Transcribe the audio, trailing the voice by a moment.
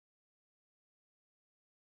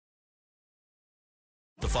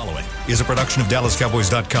following is a production of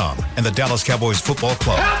DallasCowboys.com and the Dallas Cowboys Football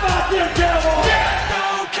Club. How about them Cowboys?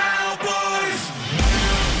 Cowboys!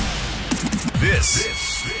 This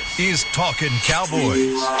is Talkin'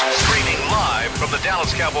 Cowboys. Streaming live from the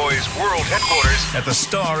Dallas Cowboys World Headquarters at the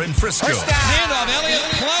Star in Frisco. Handoff, Elliott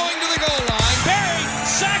plowing to the goal line. Barry,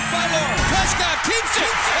 sacked by Lawrence. Prescott keeps it,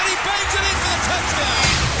 and he bangs it in for the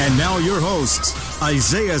touchdown. And now your hosts,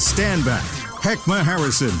 Isaiah Stanback, Heckma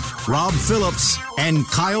Harrison, Rob Phillips, and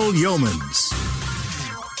Kyle Yeomans.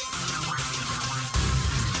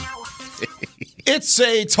 It's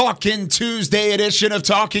a Talkin' Tuesday edition of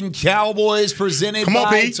Talkin' Cowboys presented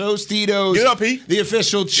by Tostitos. Get up, Pete. The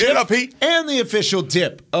official chip Get up, Pete. and the official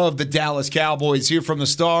dip of the Dallas Cowboys here from the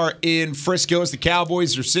Star in Frisco. As the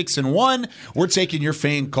Cowboys are 6-1, we're taking your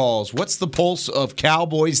fan calls. What's the pulse of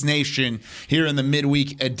Cowboys Nation here in the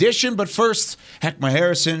midweek edition? But first, Heckma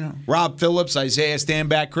Harrison, Rob Phillips, Isaiah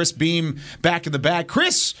Stanback, Chris Beam back in the back.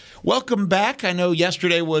 Chris, welcome back. I know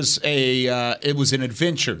yesterday was an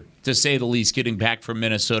adventure, to say the least, getting back from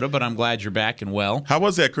Minnesota, but I'm glad you're back and well. How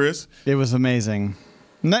was that, Chris? It was amazing.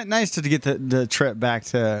 Nice to get the trip back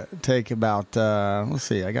to take about, let's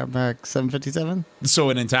see, I got back 7:57.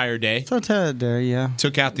 So an entire day? So entire day, yeah.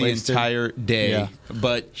 Took out the entire day. Yeah.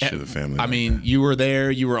 But, The family. I mean, you were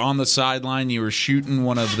there, you were on the sideline, you were shooting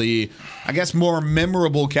one of the, I guess, more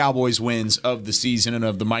memorable Cowboys wins of the season and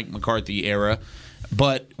of the Mike McCarthy era.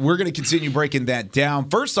 But we're going to continue breaking that down.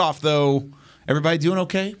 First off, though, everybody doing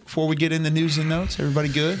okay before we get into news and notes? Everybody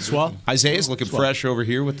good? Swell. Isaiah's looking fresh over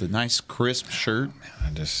here with the nice, crisp shirt.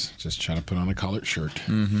 I just trying to put on a collared shirt.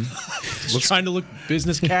 Looks trying to look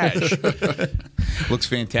business cash. Looks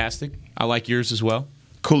fantastic. I like yours as well.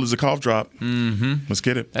 Cool as a cough drop. Mm-hmm. Let's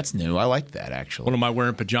get it. That's new. I like that, actually. What, am I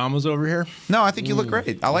wearing pajamas over here? No, I think you look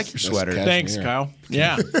great. I like your sweater. Thanks, Kyle.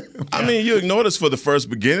 Yeah. I mean, you ignored us for the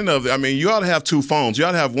first beginning of it. I mean, you ought to have two phones. You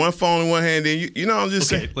ought to have one phone in one hand. And you know, I'm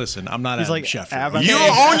just Okay, saying. listen, I'm not He's Adam like, Schefter. You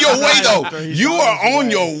are on your way, though. You are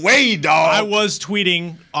on your way, dog. I was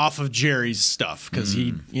tweeting off of Jerry's stuff because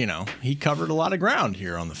he covered a lot of ground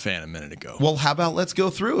here on the fan a minute ago. Well, how about let's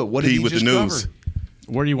go through it? What did Pete he with just the news. cover?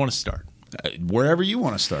 Where do you want to start? Wherever you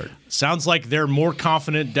want to start. Sounds like they're more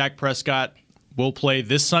confident Dak Prescott will play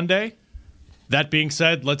this Sunday. That being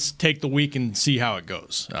said, let's take the week and see how it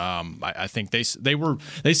goes. I think they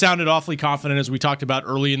sounded awfully confident, as we talked about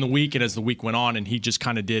early in the week, and as the week went on, and he just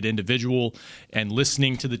kind of did individual and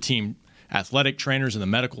listening to the team athletic trainers and the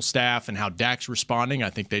medical staff and how Dak's responding. I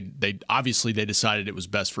think they obviously decided it was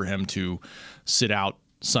best for him to sit out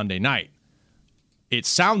Sunday night. It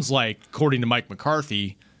sounds like, according to Mike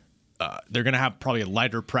McCarthy, they're going to have probably a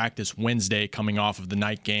lighter practice Wednesday coming off of the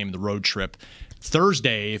night game, the road trip.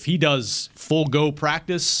 Thursday, if he does full go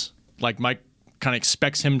practice like Mike kind of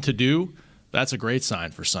expects him to do, that's a great sign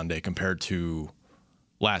for Sunday compared to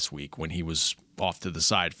last week when he was off to the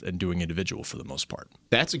side and doing individual for the most part.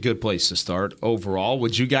 That's a good place to start overall.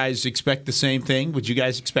 Would you guys expect the same thing? Would you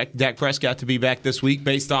guys expect Dak Prescott to be back this week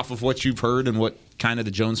based off of what you've heard and what kind of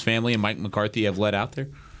the Jones family and Mike McCarthy have let out there?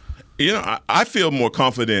 You know, I feel more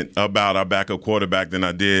confident about our backup quarterback than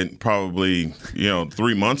I did probably,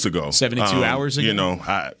 3 months ago. 72 hours ago? You know,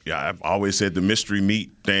 I've always said the mystery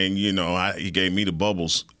meat thing, he gave me the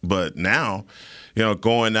bubbles. But now,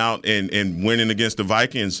 going out and winning against the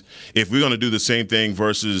Vikings, if we're going to do the same thing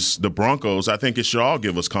versus the Broncos, I think it should all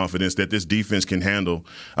give us confidence that this defense can handle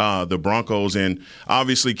the Broncos. And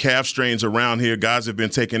obviously calf strains around here, guys have been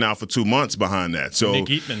taken out for 2 months behind that. So Nick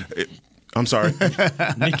Eatman. I'm sorry.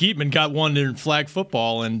 Nick Eatman got one in flag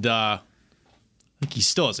football, and I think he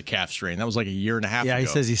still has a calf strain. That was like a year and a half ago. Yeah, he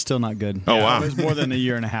says he's still not good. Oh, wow. It was more than a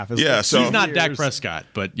year and a half. Yeah, so He's not Dak Prescott,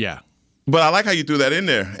 but yeah. But I like how you threw that in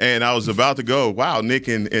there. And I was about to go, wow, Nick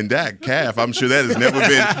and Dak, calf. I'm sure that has never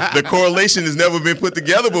been, the correlation has never been put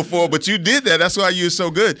together before, but you did that. That's why you're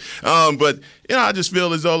so good. But, I just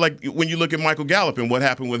feel as though, like, when you look at Michael Gallup and what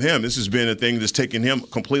happened with him, this has been a thing that's taken him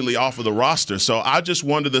completely off of the roster. So I just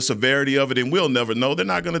wonder the severity of it, and we'll never know. They're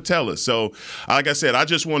not going to tell us. So, like I said, I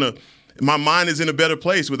just want to – my mind is in a better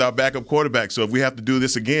place with our backup quarterback. So if we have to do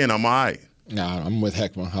this again, I'm all right. No, I'm with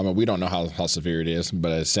Heckma. I mean, we don't know how severe it is,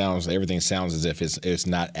 but everything sounds as if it's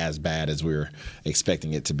not as bad as we were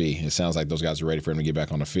expecting it to be. It sounds like those guys are ready for him to get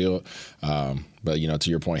back on the field. But to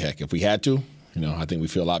your point, Heck, if we had to, I think we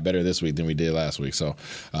feel a lot better this week than we did last week. So,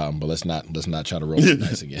 but let's not try to roll the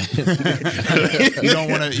dice again. You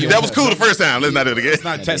don't want to. That was cool the first time. Let's not do it again. Let's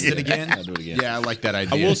not test it again. Not do it again. Yeah, I like that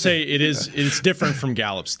idea. I will say it's different from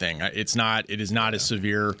Gallup's thing. It is not as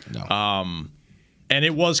severe. No. And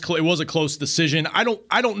it was a close decision. I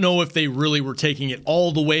don't know if they really were taking it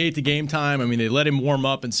all the way to game time. I mean, they let him warm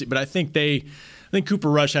up and see, but I think Cooper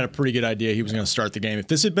Rush had a pretty good idea he was going to start the game. If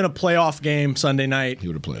this had been a playoff game Sunday night, he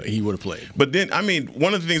would have played. But then, I mean,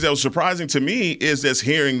 one of the things that was surprising to me is just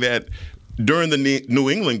hearing that during the New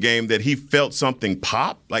England game that he felt something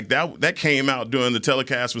pop. Like that came out during the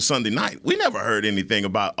telecast for Sunday night. We never heard anything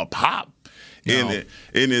about a pop. In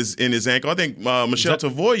his ankle. I think Michelle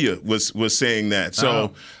Tavoya was saying that.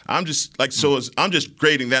 So I'm just I'm just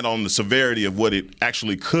grading that on the severity of what it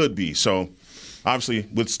actually could be. So obviously,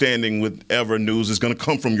 withstanding whatever news is going to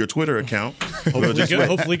come from your Twitter account.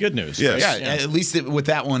 Hopefully good news. Yes. Yeah, at least with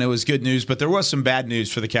that one, it was good news. But there was some bad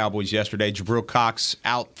news for the Cowboys yesterday. Jabril Cox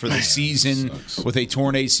out for the season with a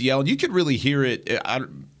torn ACL. And you could really hear it.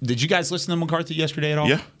 Did you guys listen to McCarthy yesterday at all?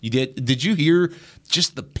 Yeah. You did? Did you hear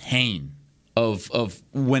just the pain of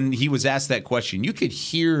when he was asked that question? You could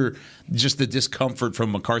hear just the discomfort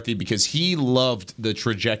from McCarthy because he loved the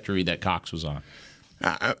trajectory that Cox was on.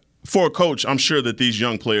 For a coach, I'm sure that these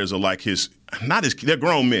young players are like they're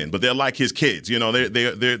grown men, but they're like his kids. You know,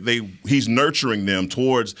 he's nurturing them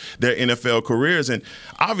towards their NFL careers. And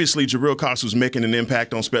obviously, Jabril Cox was making an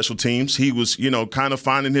impact on special teams. He was, kind of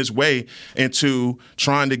finding his way into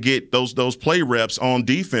trying to get those play reps on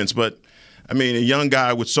defense. But I mean, a young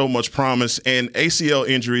guy with so much promise, and ACL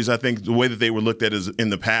injuries, I think the way that they were looked at in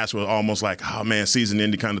the past were almost like, oh, man,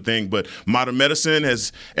 season-ending kind of thing. But modern medicine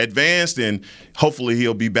has advanced, and hopefully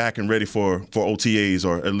he'll be back and ready for OTAs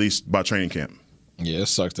or at least by training camp. Yeah, it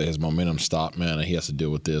sucks that his momentum stopped, man, and he has to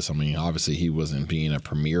deal with this. I mean, obviously he wasn't being a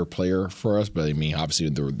premier player for us, but I mean, obviously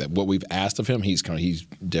what we've asked of him, he's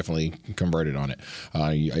definitely converted on it.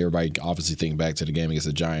 Everybody obviously think back to the game against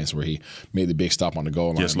the Giants where he made the big stop on the goal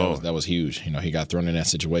line. Yes, Lord. That was huge. He got thrown in that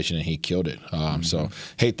situation and he killed it. So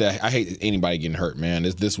I hate anybody getting hurt, man.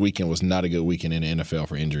 This weekend was not a good weekend in the NFL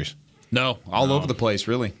for injuries. No, all over the place,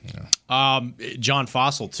 really. Yeah. John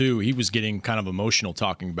Fossil, too, he was getting kind of emotional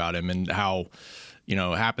talking about him and how –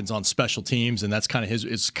 it happens on special teams, and that's kind of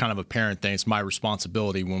it's kind of a parent thing. It's my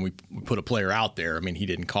responsibility when we put a player out there. I mean, he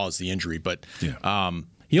didn't cause the injury, but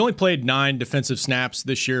he only played 9 defensive snaps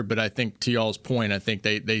this year. But I think to y'all's point, I think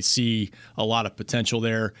they see a lot of potential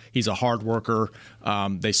there. He's a hard worker.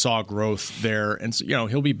 They saw growth there, and so,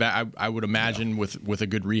 he'll be back. I would imagine with a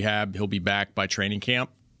good rehab, he'll be back by training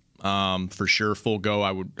camp for sure, full go.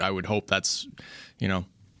 I would hope that's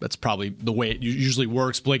That's probably the way it usually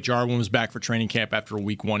works. Blake Jarwin was back for training camp after a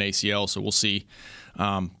week 1 ACL, so we'll see.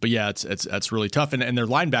 But yeah, it's really tough. And their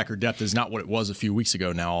linebacker depth is not what it was a few weeks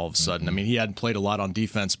ago now all of a sudden. I mean, he hadn't played a lot on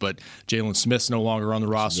defense, but Jalen Smith's no longer on the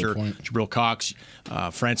roster. Jabril Cox,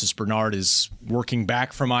 Francis Bernard is working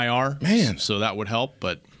back from IR. Man. So that would help,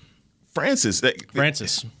 but Francis.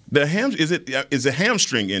 Is a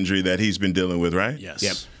hamstring injury that he's been dealing with, right? Yes.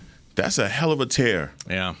 Yep. That's a hell of a tear.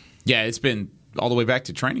 Yeah. Yeah, it's been all the way back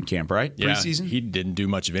to training camp, right? Yeah, Preseason? he didn't do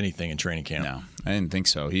much of anything in training camp. No, I didn't think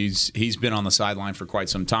so. He's been on the sideline for quite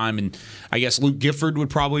some time, and I guess Luke Gifford would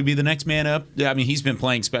probably be the next man up. I mean, he's been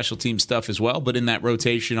playing special team stuff as well, but in that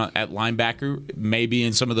rotation at linebacker, maybe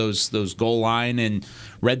in some of those goal line and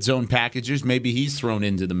red zone packages, maybe he's thrown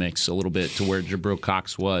into the mix a little bit to where Jabril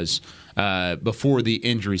Cox was before the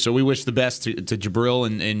injury. So we wish the best to Jabril,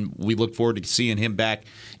 and we look forward to seeing him back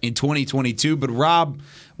in 2022. But Rob,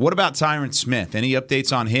 what about Tyron Smith? Any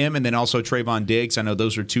updates on him? And then also Trayvon Diggs? I know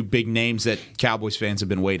those are 2 big names that Cowboys fans have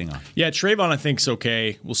been waiting on. Yeah, Trayvon I think's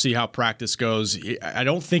okay. We'll see how practice goes. I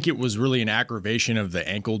don't think it was really an aggravation of the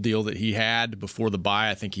ankle deal that he had before the bye.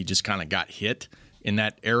 I think he just kind of got hit in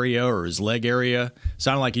that area or his leg area.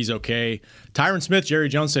 Sounded like he's okay. Tyron Smith, Jerry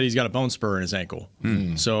Jones said he's got a bone spur in his ankle.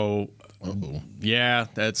 So yeah,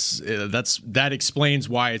 that explains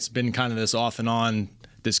why it's been kind of this off and on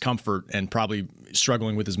discomfort and probably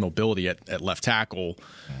struggling with his mobility at left tackle.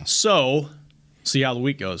 So, see how the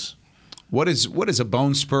week goes. What is a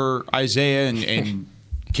bone spur, Isaiah? And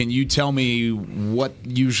can you tell me what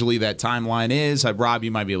usually that timeline is? Rob,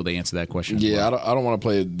 you might be able to answer that question. Yeah, I don't want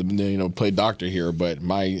to play doctor here, but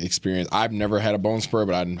my experience, I've never had a bone spur,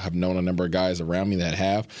 but I have known a number of guys around me that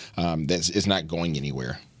have. It's not going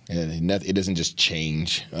anywhere. And it doesn't just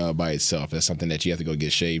change by itself. That's something that you have to go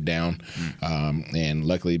get shaved down. And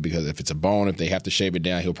luckily, because if it's a bone, if they have to shave it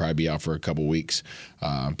down, he'll probably be out for a couple weeks,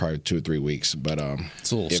 probably 2 or 3 weeks. But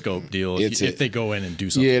it's a little scope deal. If they go in and do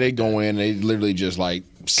something. Yeah, they go in. They literally just like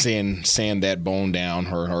sand that bone down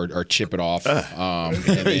or chip it off.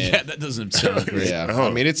 Yeah, that doesn't sound great. Yeah, I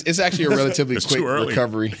mean it's actually a relatively quick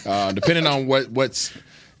recovery, depending on what's.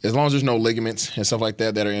 As long as there's no ligaments and stuff like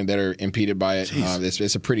that that are impeded by it,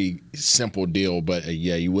 it's a pretty simple deal. But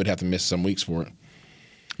yeah, you would have to miss some weeks for it.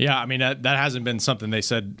 Yeah, I mean, that hasn't been something they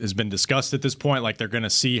said has been discussed at this point. Like, they're going to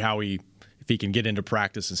see if he can get into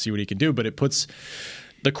practice and see what he can do. But it puts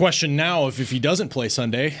the question now if he doesn't play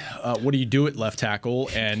Sunday, what do you do at left tackle?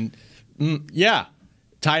 And,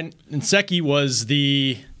 Ty Nsekhe was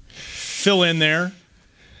the fill-in there.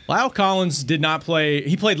 Lyle Collins did not play.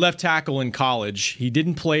 He played left tackle in college. He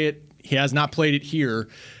didn't play it. He has not played it here.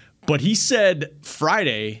 But he said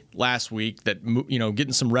Friday last week that,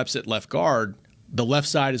 getting some reps at left guard, the left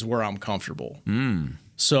side is where I'm comfortable.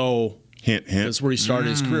 So hint. That's where he started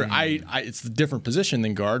his career. It's a different position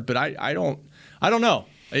than guard, but I don't know.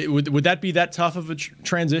 Would that be that tough of a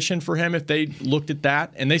transition for him if they looked at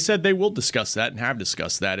that? And they said they will discuss that and have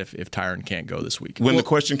discussed that if Tyron can't go this week. When the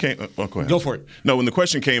question came, go ahead. Go for it. No, when the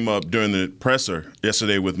question came up during the presser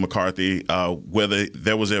yesterday with McCarthy, whether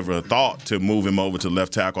there was ever a thought to move him over to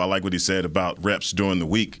left tackle, I like what he said about reps during the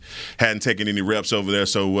week. Hadn't taken any reps over there,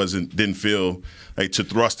 so didn't feel like to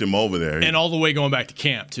thrust him over there. And all the way going back to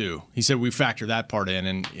camp too. He said we factor that part in,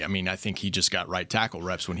 and I mean I think he just got right tackle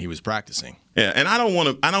reps when he was practicing. Yeah, and I don't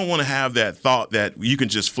want to have that thought that you can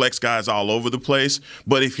just flex guys all over the place.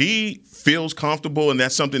 But if he feels comfortable and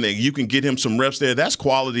that's something that you can get him some reps there, that's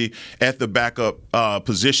quality at the backup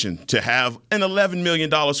position to have an $11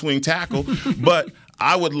 million swing tackle. But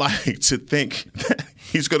I would like to think that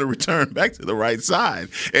he's going to return back to the right side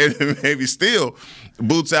and maybe still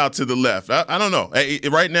boots out to the left. I don't know.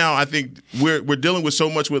 Right now, I think we're dealing with so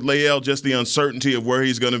much with Lael, just the uncertainty of where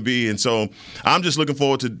he's going to be. And so I'm just looking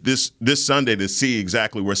forward to this Sunday to see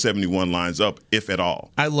exactly where 71 lines up, if at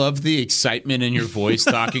all. I love the excitement in your voice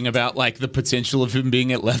talking about like the potential of him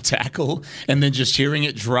being at left tackle and then just hearing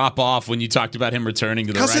it drop off when you talked about him returning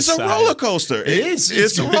to the right side. Because it's a roller coaster. It is.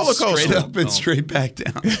 It's a roller coaster. Straight up and straight back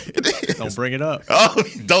down. Don't bring it up. Oh,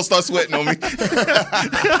 don't start sweating on me.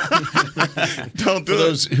 Don't do For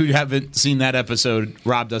those who haven't seen that episode,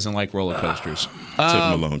 Rob doesn't like roller coasters. Took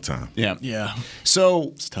him a long time. Yeah.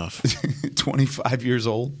 So It's tough. 25 years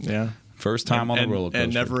old. Yeah. First time on the roller coaster.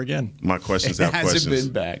 And never again. My questions have Hasn't questions.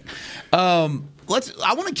 been back.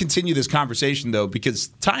 I want to continue this conversation though because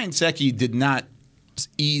Ty Nsekhe did not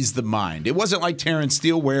ease the mind. It wasn't like Terrence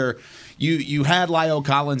Steele where you had Lyle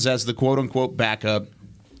Collins as the quote unquote backup.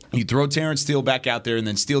 You throw Terrence Steele back out there, and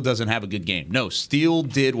then Steele doesn't have a good game. No, Steele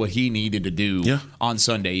did what he needed to do on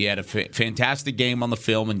Sunday. He had a fantastic game on the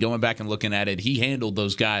film, and going back and looking at it, he handled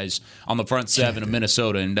those guys on the front seven of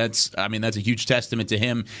Minnesota, and that's a huge testament to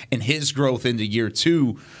him and his growth into year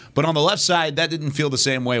two. But on the left side, that didn't feel the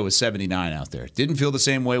same way with 79 out there. Didn't feel the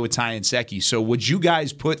same way with Ty Nsekhe. So would you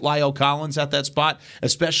guys put Lyle Collins at that spot,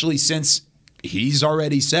 especially since he's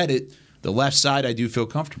already said it, the left side I do feel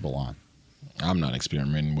comfortable on? I'm not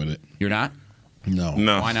experimenting with it. You're not? No.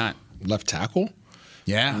 Why not? Left tackle?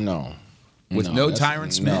 Yeah. No. With no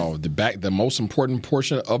Tyron Smith? No. The most important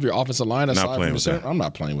portion of your offensive line aside from the center, I'm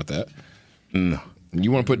not playing with that. No.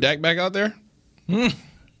 You want to put Dak back out there?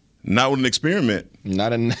 Not with an experiment.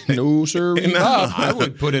 Not a no, sir. I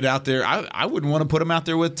would put it out there. I wouldn't want to put him out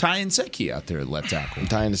there with Ty Nsekhe out there at left tackle.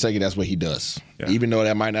 Ty Nsekhe, that's what he does. Yeah. Even though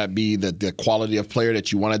that might not be the quality of player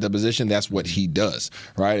that you want at the position, that's what he does,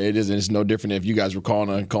 right? It's no different if you guys were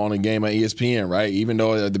calling a game on ESPN, right? Even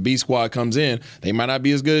though the B squad comes in, they might not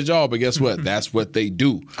be as good as y'all, but guess what? That's what they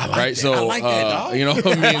do, right? So I like that, dog. You know what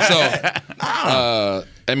I mean? So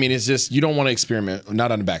it's just you don't want to experiment,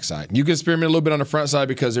 not on the backside. You can experiment a little bit on the front side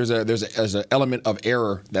because there's an element of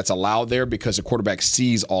error that's allowed there because the quarterback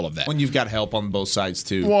sees all of that. When you've got help on both sides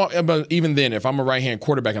too. Well, but even then, if I'm a right-hand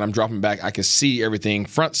quarterback and I'm dropping back, I can see everything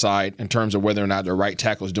front side in terms of whether or not the right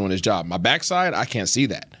tackle is doing his job. My backside, I can't see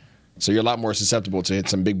that. So you're a lot more susceptible to hit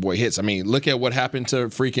some big boy hits. I mean, look at what happened to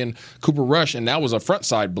freaking Cooper Rush, and that was a front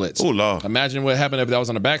side blitz. Oh, Lord. Imagine what happened if that was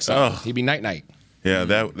on the backside. He'd be night-night. Yeah,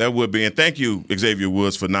 that would be. And thank you, Xavier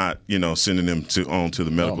Woods, for not sending him on to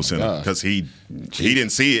the medical center because he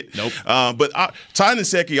didn't see it. Nope. But Ty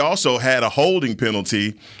Nsekhe also had a holding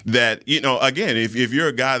penalty that again, if you're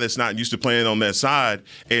a guy that's not used to playing on that side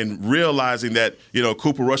and realizing that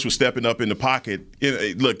Cooper Rush was stepping up in the pocket,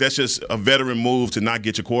 look, that's just a veteran move to not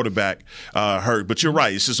get your quarterback hurt. But you're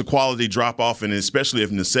right, it's just a quality drop off, and especially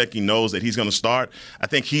if Nsekhe knows that he's going to start, I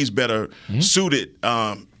think he's better suited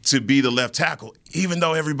to be the left tackle, even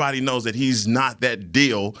though everybody knows that he's not that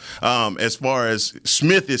deal as far as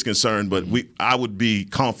Smith is concerned. But I would be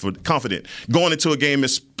confident going into a game,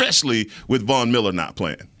 especially with Von Miller not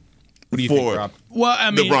playing. What do you for think, Rob? Well,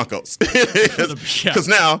 I mean, the Broncos. Because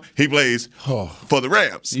now he plays for the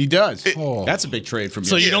Rams. He does. That's a big trade from you.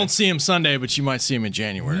 so you don't see him Sunday, but you might see him in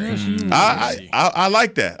January. I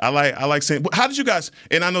like that. I like saying. How did you guys?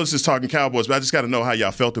 And I know this is talking Cowboys, but I just got to know how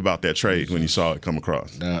y'all felt about that trade when you saw it come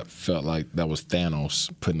across. That felt like that was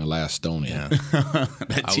Thanos putting the last stone in.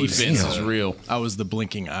 That defense is real. I was the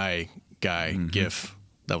blinking eye guy gif.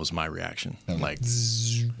 That was my reaction. Like,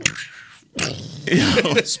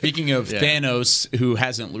 Speaking of Thanos, who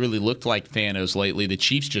hasn't really looked like Thanos lately, the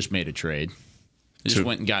Chiefs just made a trade. They just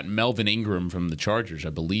went and got Melvin Ingram from the Chargers,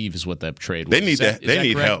 I believe, is what that trade was. They need that. They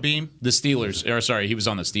need help. Beam? The Steelers. Or sorry, he was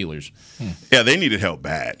on the Steelers. Yeah, they needed help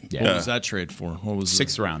bad. Yeah. what was that trade for? What was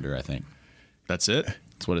Sixth rounder, I think. That's it?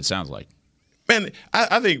 That's what it sounds like. Man,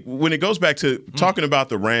 I think when it goes back to talking about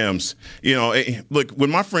the Rams, look, when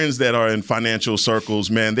my friends that are in financial circles,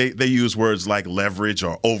 man, they use words like leverage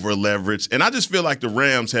or over leverage. And I just feel like the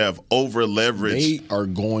Rams have over leverage. They are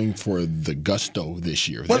going for the gusto this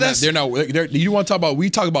year. Well, they're not. You want to talk about? We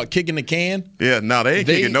talk about kicking the can. Yeah, no, they ain't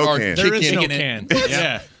kicking no can. There is no Kicking it. can.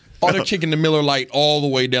 Yeah. Oh, they're kicking the Miller Lite all the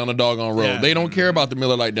way down the doggone road. Yeah. They don't care about the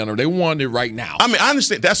Miller Lite down there. They want it right now. I mean, I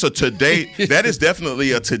understand that's a today. That is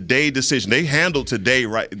definitely a today decision. They handle today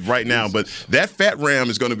right now, but that fat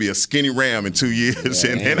ram is going to be a skinny ram in 2 years,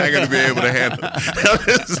 and they're not going to be able to handle it. I'm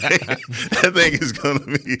just saying, that thing is going to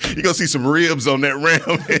be. You're going to see some ribs on that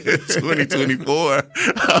ram in 2024.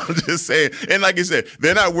 I'm just saying, and like I said,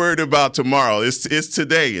 they're not worried about tomorrow. It's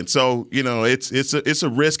today, and so it's a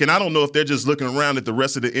risk. And I don't know if they're just looking around at the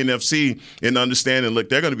rest of the NFC and understanding, look,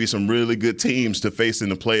 there are going to be some really good teams to face in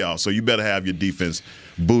the playoffs. So you better have your defense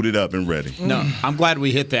booted up and ready. No, I'm glad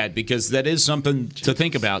we hit that because that is something to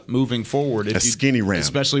think about moving forward. Skinny ram.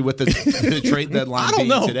 Especially with the trade deadline I don't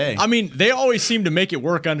know. today. I mean, they always seem to make it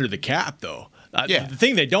work under the cap, though. Yeah. The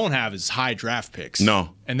thing they don't have is high draft picks.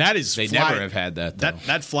 No. And that is They never have had that, though.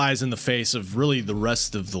 That flies in the face of really the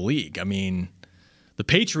rest of the league. I mean, the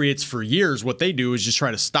Patriots for years, what they do is just try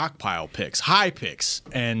to stockpile picks, high picks,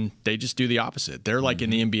 and they just do the opposite. They're like in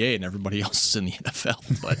the NBA and everybody else is in the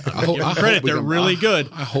NFL. But I give them credit, they're really good.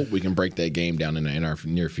 I hope we can break that game down in our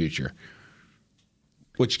near future.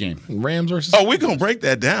 Which game? Rams versus. Oh, we're going to break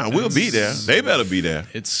that down. We'll be there. They better be there.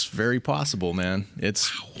 It's very possible, man.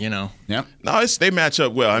 It's, Yep. No, they match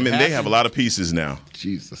up well. I mean, they have a lot of pieces now.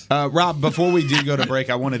 Jesus. Rob, before we do go to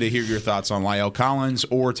break, I wanted to hear your thoughts on La'el Collins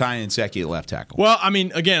or Ty Nsekhe at left tackle. Well, I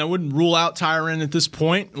mean, again, I wouldn't rule out Tyron at this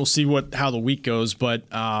point. We'll see how the week goes, but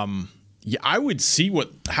yeah, I would see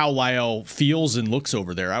how La'el feels and looks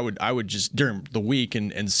over there. I would just during the week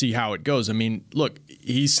and see how it goes. I mean, look,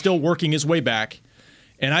 he's still working his way back,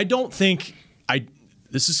 and I don't think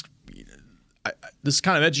this is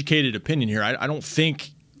kind of educated opinion here. I don't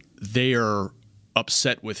think they are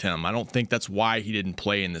upset with him. I don't think that's why he didn't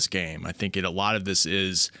play in this game. I think a lot of this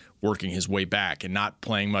is working his way back and not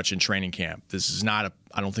playing much in training camp. I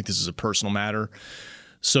don't think this is a personal matter.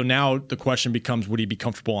 So now the question becomes, would he be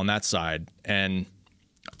comfortable on that side? And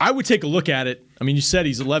I would take a look at it. I mean, you said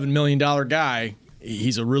he's an $11 million guy.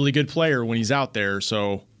 He's a really good player when he's out there.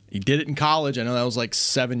 So he did it in college. I know that was like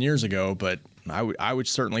 7 years ago, but I would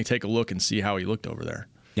certainly take a look and see how he looked over there.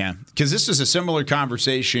 Yeah, because this is a similar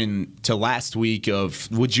conversation to last week of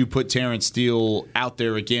would you put Terrence Steele out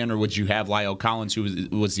there again or would you have La'el Collins, who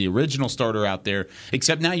was the original starter, out there,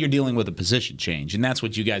 except now you're dealing with a position change, and that's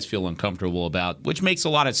what you guys feel uncomfortable about, which makes a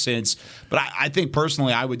lot of sense. But I think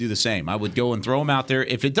personally I would do the same. I would go and throw him out there.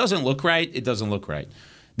 If it doesn't look right, it doesn't look right.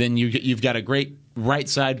 Then you've got a great right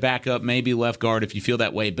side backup, maybe left guard if you feel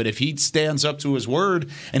that way. But if he stands up to his word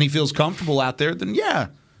and he feels comfortable out there, then yeah.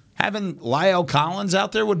 Having La'el Collins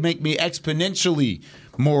out there would make me exponentially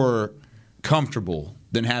more comfortable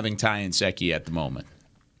than having Ty Nsekhe at the moment,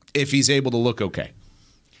 if he's able to look okay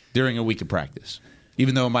during a week of practice,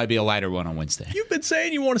 even though it might be a lighter one on Wednesday. You've been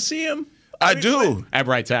saying you want to see him. I do. At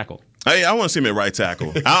right tackle. I want to see him at right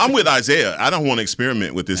tackle. I'm with Isaiah. I don't want to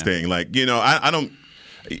experiment with this thing. Like, I don't.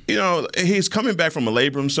 He's coming back from a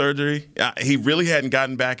labrum surgery. He really hadn't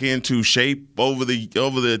gotten back into shape over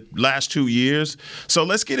the last 2 years. So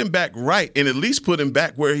let's get him back right and at least put him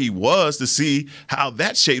back where he was to see how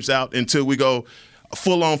that shapes out until we go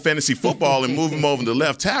full-on fantasy football and move him over to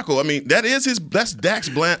left tackle. I mean, that's Dak's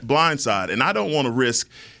blind side, and I don't want to risk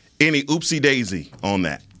any oopsie-daisy on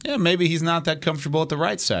that. Yeah, maybe he's not that comfortable at the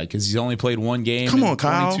right side because he's only played one game. Come on, and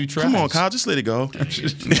Kyle. 22 tries. Come on, Kyle. Just let it go.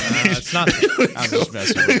 It's not. I'm just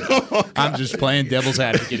messing with you. I'm just playing devil's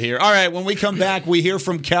advocate here. All right, when we come back, we hear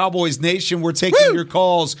from Cowboys Nation. We're taking your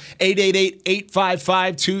calls,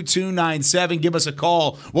 888-855-2297. Give us a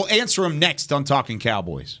call. We'll answer them next on Talking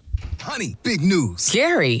Cowboys. Honey, big news.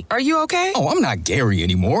 Gary, are you okay? Oh, I'm not Gary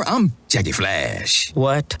anymore. I'm Jackie Flash.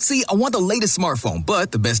 What? See, I want the latest smartphone,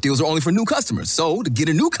 but the best deals are only for new customers. So, to get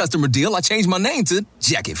a new customer deal, I changed my name to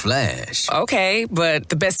Jackie Flash. Okay, but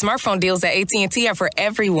the best smartphone deals at AT&T are for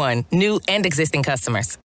everyone, new and existing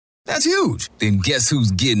customers. That's huge. Then guess who's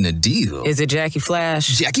getting a deal? Is it Jackie Flash?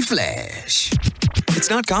 Jackie Flash. It's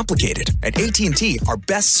not complicated. At AT&T, our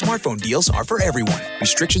best smartphone deals are for everyone.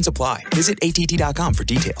 Restrictions apply. Visit att.com for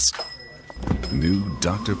details. New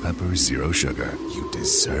Dr. Pepper Zero Sugar. You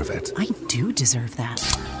deserve it. I do deserve that.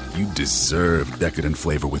 You deserve decadent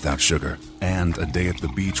flavor without sugar. And a day at the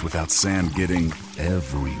beach without sand getting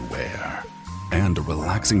everywhere. And a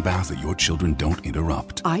relaxing bath that your children don't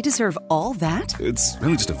interrupt. I deserve all that? It's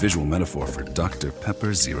really just a visual metaphor for Dr.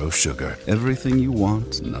 Pepper Zero Sugar. Everything you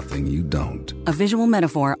want, nothing you don't. A visual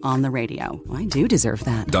metaphor on the radio. I do deserve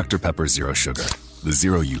that. Dr. Pepper Zero Sugar. The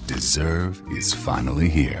zero you deserve is finally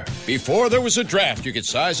here. Before there was a draft, you could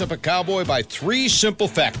size up a cowboy by 3 simple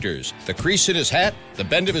factors: the crease in his hat, the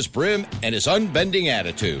bend of his brim, and his unbending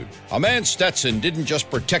attitude. A man Stetson didn't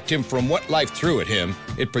just protect him from what life threw at him,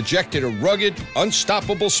 it projected a rugged,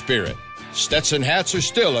 unstoppable spirit. Stetson hats are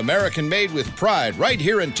still American-made with pride right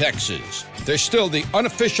here in Texas. They're still the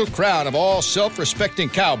unofficial crown of all self-respecting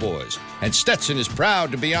cowboys, and Stetson is proud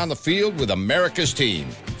to be on the field with America's team.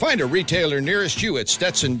 Find a retailer nearest you at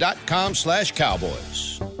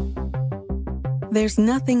stetson.com/cowboys. There's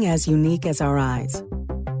nothing as unique as our eyes,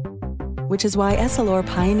 which is why Essilor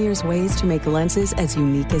pioneers ways to make lenses as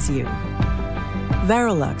unique as you.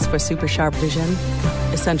 Verilux for super sharp vision,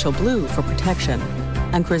 Essential Blue for protection,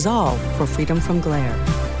 and Crizal for freedom from glare.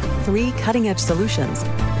 3 cutting-edge solutions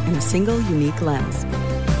in a single unique lens.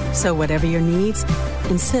 So whatever your needs,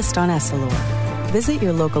 insist on Essilor. Visit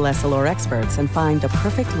your local Essilor experts and find the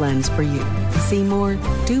perfect lens for you. See more,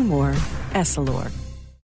 do more, Essilor.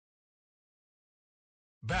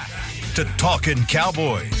 Back to Talking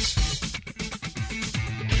Cowboys.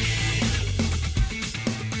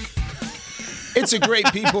 It's a great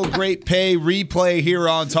people, great pay replay here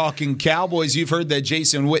on Talking Cowboys. You've heard that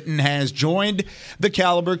Jason Witten has joined the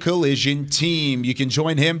Caliber Collision team. You can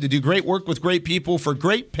join him to do great work with great people for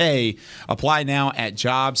great pay. Apply now at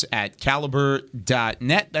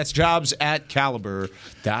jobs@caliber.net. That's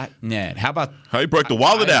jobs@caliber.net. How about how you broke the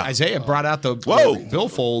wallet out? Isaiah brought out the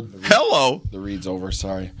billfold. Hello. The read's over.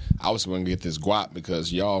 Sorry. I was going to get this guap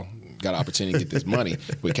because y'all got an opportunity to get this money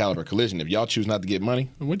with Caliber Collision. If y'all choose not to get money,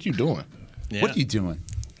 what are you doing? Yeah. What are you doing?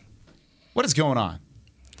 What is going on?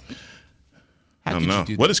 I don't know.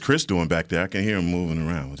 What is Chris doing back there? I can hear him moving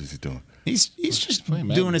around. What is he doing? He's just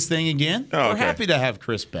doing his thing again. Oh, okay. We're happy to have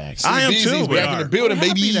Chris back. I am too. Back in the building, We're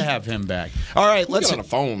baby. happy to have him back. All right, let's get on the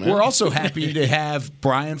phone, man. We're also happy to have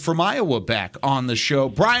Brian from Iowa back on the show.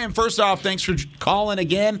 Brian, first off, thanks for calling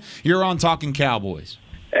again. You're on Talking Cowboys.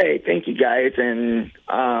 Hey, thank you guys, and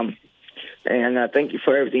thank you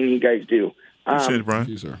for everything you guys do. Appreciate it, Brian.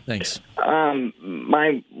 Thank you, sir. Thanks.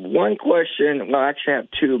 My one question, well, I actually have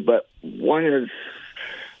 2, but one is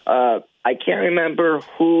I can't remember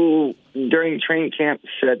who during training camp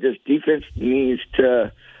said this defense needs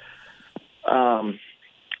to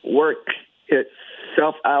work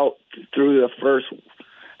itself out through the first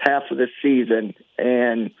half of the season.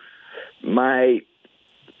 And my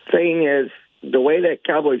thing is, the way that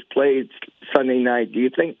Cowboys played Sunday night, do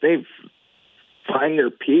you think they've find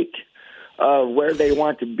their peak of where they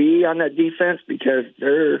want to be on that defense, because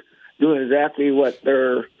they're doing exactly what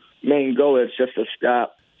their main goal is, just to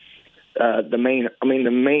stop the main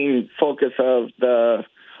focus of the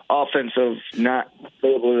offense of not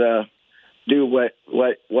able to do what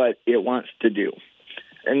it wants to do.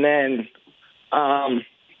 And then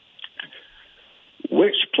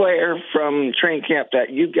which player from training camp that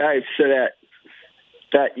you guys said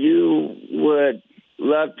that you would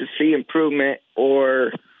love to see improvement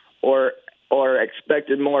or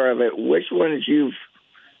expected more of it, which ones you've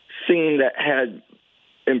seen that had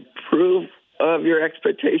improved of your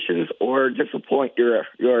expectations or disappoint your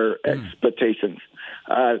expectations?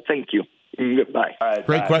 Thank you. Goodbye.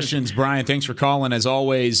 Great questions, Brian. Thanks for calling, as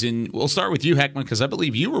always. And we'll start with you, Heckman, because I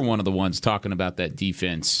believe you were one of the ones talking about that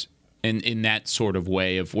defense in that sort of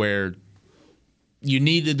way of where you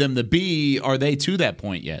needed them to be. Are they to that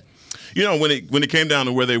point yet? You know, when it came down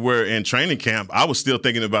to where they were in training camp, I was still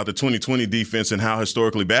thinking about the 2020 defense and how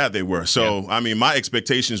historically bad they were. So, I mean, my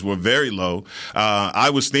expectations were very low. I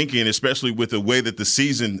was thinking, especially with the way that the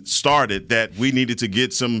season started, that we needed to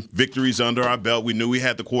get some victories under our belt. We knew we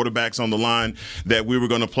had the quarterbacks on the line that we were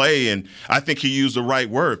going to play, and I think he used the right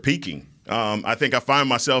word, peaking. I think I find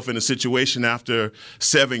myself in a situation after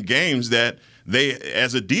 7 games that they,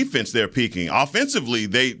 as a defense, they're peaking. Offensively,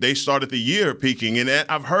 they started the year peaking. And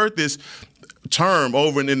I've heard this term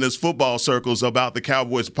over in this football circles about the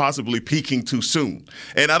Cowboys possibly peaking too soon.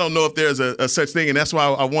 And I don't know if there's a such thing. And that's why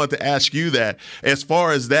I wanted to ask you that. As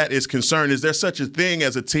far as that is concerned, is there such a thing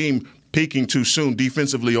as a team peaking too soon,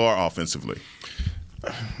 defensively or offensively?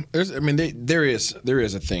 There is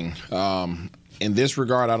a thing. In this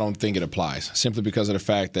regard, I don't think it applies, simply because of the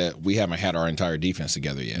fact that we haven't had our entire defense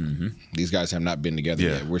together yet. Mm-hmm. These guys have not been together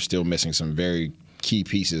yet. We're still missing some very key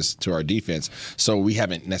pieces to our defense, so we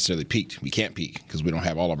haven't necessarily peaked. We can't peak because we don't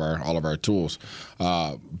have all of our tools.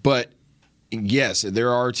 But yes,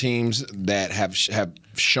 there are teams that have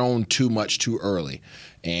shown too much too early.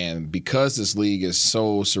 And because this league is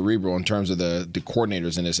so cerebral in terms of the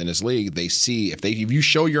coordinators in this league, they see if you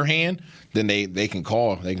show your hand, then they can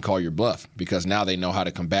call your bluff, because now they know how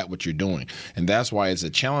to combat what you're doing. And that's why it's a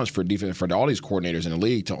challenge for defense for all these coordinators in the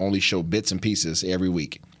league to only show bits and pieces every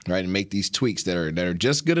week, right? And make these tweaks that are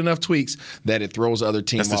just good enough tweaks that it throws other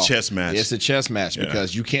teams off. That's the chess match. It's a chess match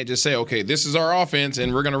because you can't just say, okay, this is our offense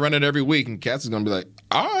and we're going to run it every week, and Cats is going to be like,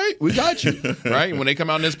 all right, we got you, right? When they come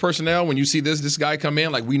out in this personnel, when you see this guy come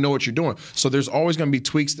in, like, we know what you're doing. So there's always going to be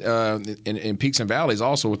tweaks in peaks and valleys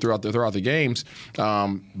also throughout the games.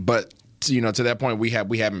 But to that point, we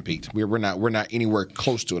haven't peaked. We're not anywhere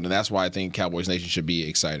close to it, and that's why I think Cowboys Nation should be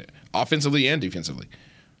excited, offensively and defensively.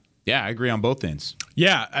 Yeah, I agree on both ends.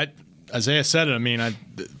 Yeah, Isaiah said it. I mean,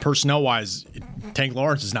 personnel-wise, Tank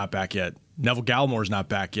Lawrence is not back yet. Neville Gallimore is not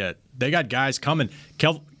back yet. They got guys coming.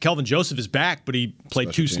 Kelvin Joseph is back, but he played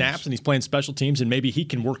special 2 teams. Snaps, and he's playing special teams, and maybe he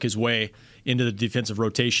can work his way into the defensive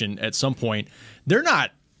rotation at some point. They're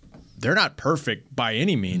not perfect by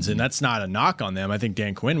any means, and that's not a knock on them. I think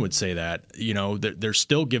Dan Quinn would say that. They're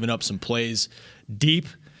still giving up some plays deep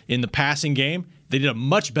in the passing game. They did a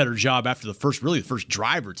much better job after the first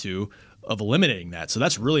drive or two of eliminating that. So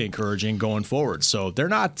that's really encouraging going forward. So they're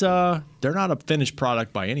not a finished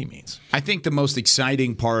product by any means. I think the most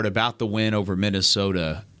exciting part about the win over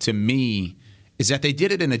Minnesota, to me, is that they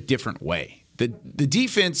did it in a different way. The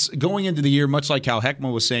defense going into the year, much like how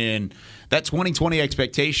Heckma was saying, that 2020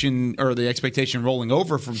 expectation, or the expectation rolling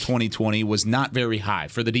over from 2020, was not very high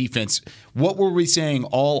for the defense. What were we saying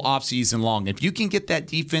all offseason long? If you can get that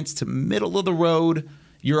defense to middle of the road,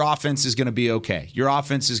 your offense is going to be okay. Your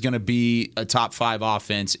offense is going to be a top 5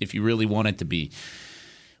 offense if you really want it to be.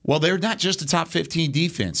 Well, they're not just a top 15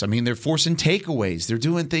 defense. I mean, they're forcing takeaways. They're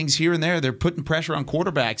doing things here and there. They're putting pressure on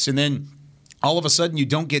quarterbacks. And then all of a sudden you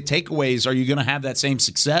don't get takeaways. Are you going to have that same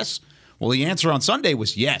success? Well, the answer on Sunday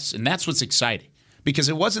was yes, and that's what's exciting. Because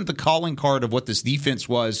it wasn't the calling card of what this defense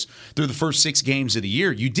was through the first 6 games of the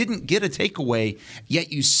year. You didn't get a takeaway,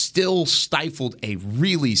 yet you still stifled a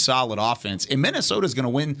really solid offense. And Minnesota's going to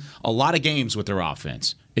win a lot of games with their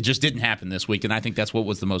offense. It just didn't happen this week, and I think that's what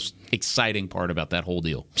was the most exciting part about that whole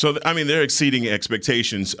deal. So, I mean, they're exceeding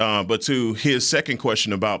expectations. But to his second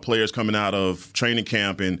question about players coming out of training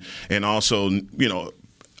camp and also,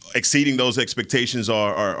 exceeding those expectations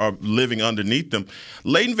are living underneath them.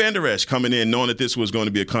 Leighton Vander Esch coming in, knowing that this was going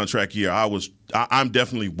to be a contract year, I'm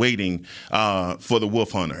definitely waiting for the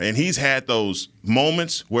Wolf Hunter. And he's had those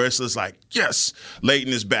moments where it's just like, yes,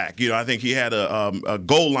 Leighton is back. I think he had a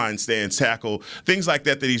goal line stance tackle, things like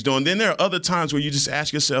that he's doing. Then there are other times where you just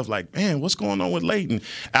ask yourself, like, man, what's going on with Leighton?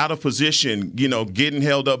 Out of position, getting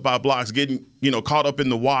held up by blocks, getting, caught up in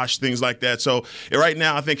the wash, things like that. So right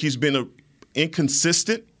now I think he's been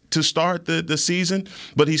inconsistent to start the season,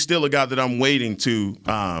 but he's still a guy that I'm waiting to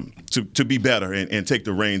be better and take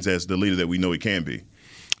the reins as the leader that we know he can be.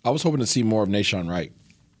 I was hoping to see more of Nahshon Wright.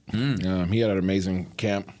 He had an amazing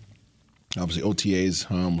camp. Obviously,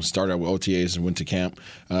 OTAs started out with OTAs and went to camp.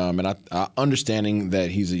 And I understanding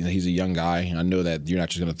that he's a young guy. I know that you're not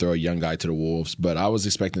just going to throw a young guy to the wolves, but I was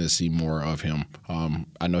expecting to see more of him.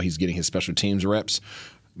 I know he's getting his special teams reps.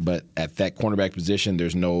 But at that cornerback position,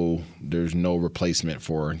 there's no replacement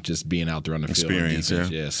for just being out there on the field. Experience,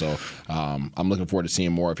 yeah. So I'm looking forward to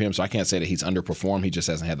seeing more of him. So I can't say that he's underperformed. He just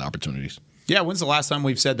hasn't had the opportunities. Yeah, when's the last time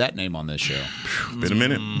we've said that name on this show? Been a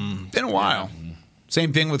minute. Been a while. Yeah.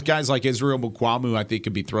 Same thing with guys like Israel Mukuamu, I think,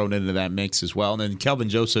 could be thrown into that mix as well. And then Kelvin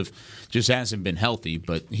Joseph just hasn't been healthy,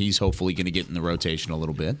 but he's hopefully going to get in the rotation a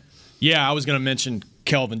little bit. Yeah, I was going to mention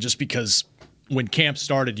Kelvin just because when camp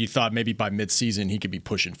started, you thought maybe by midseason he could be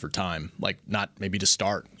pushing for time, like not maybe to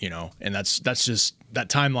start, and that's just that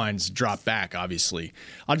timeline's dropped back. Obviously,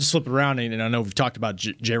 I'll just flip it around, and I know we've talked about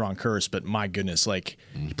Jaron Curse, but my goodness,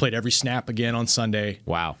 he played every snap again on Sunday.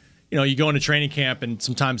 Wow. You go into training camp, and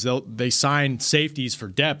sometimes they sign safeties for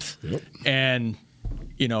depth, and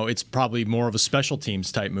it's probably more of a special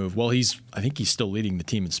teams type move. Well, I think he's still leading the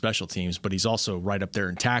team in special teams, but he's also right up there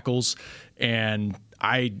in tackles. And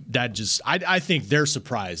I think they're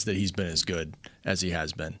surprised that he's been as good as he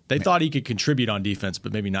has been. They thought he could contribute on defense,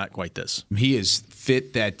 but maybe not quite this. He has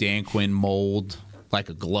fit that Dan Quinn mold like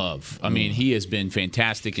a glove. I mean, he has been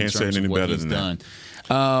fantastic in terms of what he's done.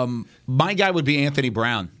 My guy would be Anthony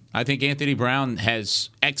Brown. I think Anthony Brown has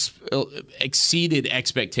exceeded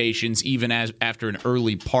expectations even after an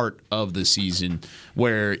early part of the season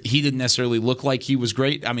where he didn't necessarily look like he was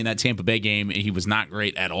great. I mean, that Tampa Bay game, he was not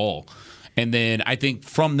great at all. And then I think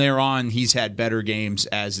from there on, he's had better games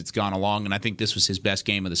as it's gone along, and I think this was his best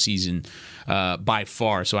game of the season by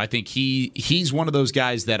far. So I think he's one of those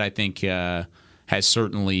guys that I think has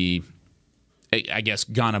certainly, I guess,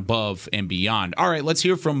 gone above and beyond. All right, let's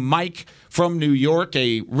hear from Mike from New York,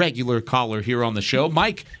 a regular caller here on the show.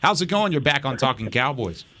 Mike, how's it going? You're back on Talking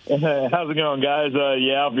Cowboys. How's it going, guys?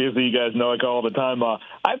 Yeah, obviously you guys know I call all the time. I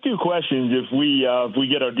have two questions. If we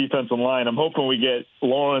get our defensive line, I'm hoping we get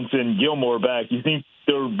Lawrence and Gilmore back. You think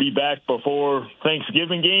they'll be back before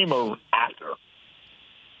Thanksgiving game or after?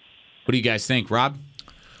 What do you guys think, Rob?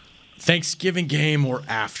 Thanksgiving game or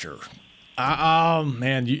after?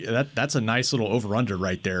 Man, that's a nice little over-under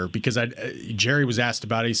right there because Jerry was asked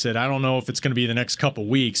about it. He said, I don't know if it's going to be the next couple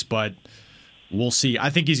weeks, but we'll see. I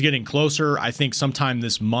think he's getting closer. I think sometime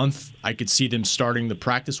this month I could see them starting the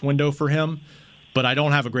practice window for him, but I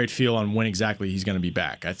don't have a great feel on when exactly he's going to be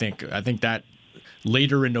back. I think that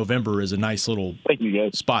later in November is a nice little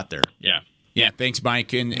spot there. Yeah. Yeah, thanks,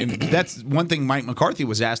 Mike. And that's one thing Mike McCarthy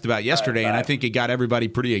was asked about yesterday, and I think it got everybody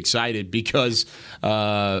pretty excited because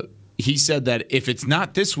he said that if it's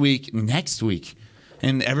not this week, next week.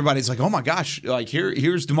 And everybody's like, oh, my gosh, like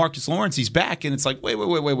here's DeMarcus Lawrence. He's back. And it's like, wait.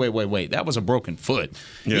 That was a broken foot.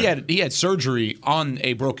 Yeah. He had surgery on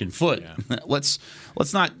a broken foot. Yeah. Let's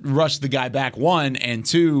not rush the guy back, one. And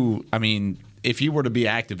two, I mean, if he were to be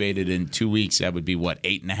activated in 2 weeks, that would be,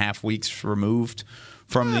 8.5 weeks removed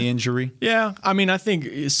from the injury? Yeah. I mean, I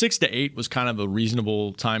think 6 to 8 was kind of a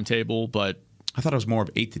reasonable timetable, but I thought it was more of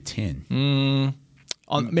 8 to 10.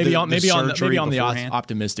 Maybe on the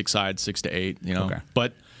optimistic side, 6 to 8. Okay.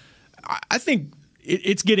 But I think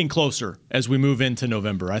it's getting closer as we move into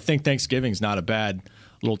November. I think Thanksgiving's not a bad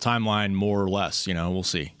little timeline, more or less. We'll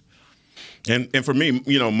see. And for me,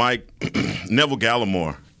 Mike, Neville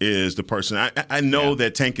Gallimore is the person. I know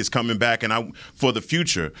that Tank is coming back, and for the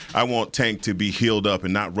future, I want Tank to be healed up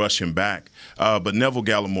and not rush him back. But Neville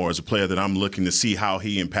Gallimore is a player that I'm looking to see how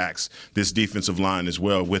he impacts this defensive line as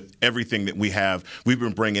well with everything that we have. We've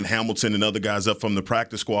been bringing Hamilton and other guys up from the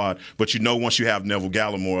practice squad, but once you have Neville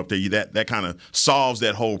Gallimore up there, that kind of solves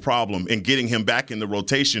that whole problem. And getting him back in the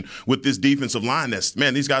rotation with this defensive line,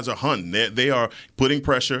 these guys are hunting. They are putting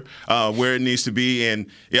pressure where it needs to be, and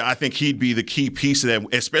I think he'd be the key piece of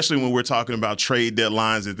that, especially when we're talking about trade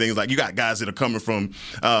deadlines and things like you got guys that are coming from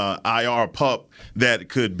IR PUP that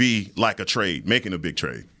could be like a trade, making a big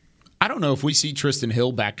trade. I don't know if we see Tristan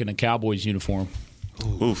Hill back in a Cowboys uniform.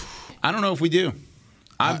 Oof. I don't know if we do.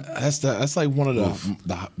 That's like one of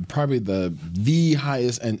the probably the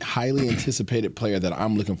highest and highly anticipated player that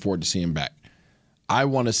I'm looking forward to seeing back. I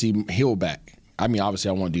want to see Hill back. I mean, obviously,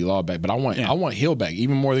 I want D-Law back, but I want Hill back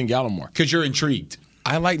even more than Gallimore. Because you're intrigued.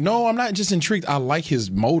 No, I'm not just intrigued. I like his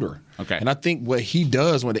motor. Okay. And I think what he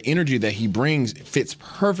does, the energy that he brings, fits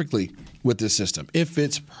perfectly with this system. It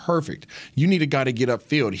fits perfect. You need a guy to get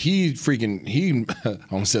upfield. I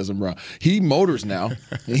almost says I'm wrong. He motors now.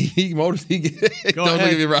 He motors. Go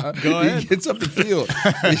ahead. Go ahead. He gets up the field.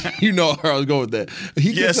 You know where I was going with that.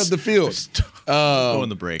 He gets up the field. Go in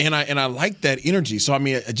the break. And I like that energy. So I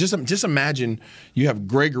mean, just imagine you have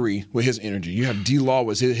Gregory with his energy. You have D-Law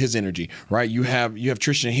with his energy, right? You have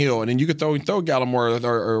Tristan Hill, and then you could throw Gallimore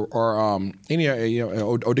or any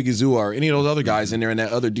Odigizua or any of those other guys in there in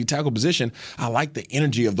that other D tackle position. I like the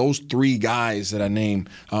energy of those three guys that I named.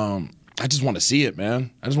 I just want to see it,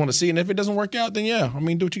 man. I just want to see it. And if it doesn't work out, then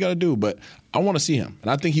do what you got to do. But I want to see him.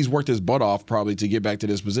 And I think he's worked his butt off probably to get back to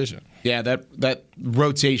this position. Yeah, that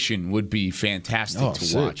rotation would be fantastic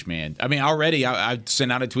to watch, man. I mean, already I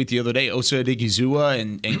sent out a tweet the other day. Osa Odigizua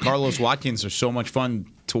and Carlos Watkins are so much fun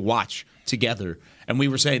to watch together. And we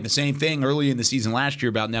were saying the same thing early in the season last year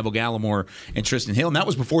about Neville Gallimore and Tristan Hill, and that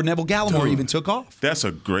was before Neville Gallimore even took off. That's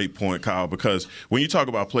a great point, Kyle, because when you talk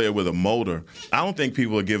about a player with a motor, I don't think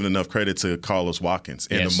people are giving enough credit to Carlos Watkins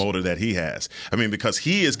and the motor that he has. I mean, because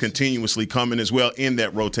he is continuously coming as well in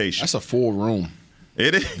that rotation. That's a full room.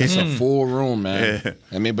 It is. It's a full room, man. Yeah.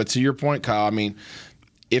 I mean, but to your point, Kyle, I mean,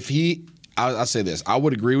 if he I'll say this. I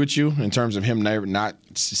would agree with you in terms of him never not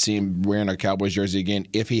seeing wearing a Cowboys jersey again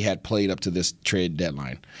if he had played up to this trade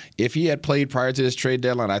deadline. If he had played prior to this trade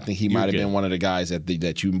deadline, I think he might have been one of the guys that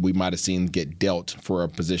we might have seen get dealt for a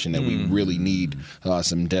position that we really need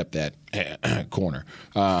some depth at corner.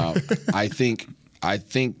 I think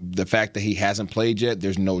the fact that he hasn't played yet,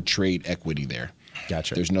 there's no trade equity there.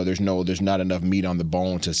 Gotcha. There's not enough meat on the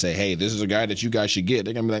bone to say, hey, this is a guy that you guys should get.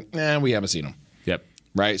 They're gonna be like, nah, we haven't seen him. Yep.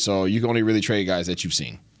 Right, so you can only really trade guys that you've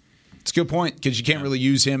seen. It's a good point because you can't really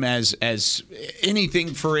use him as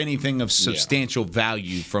anything of substantial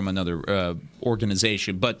value from another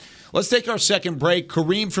organization. But let's take our second break.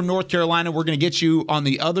 Kareem from North Carolina, we're going to get you on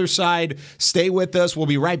the other side. Stay with us. We'll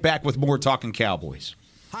be right back with more Talking Cowboys.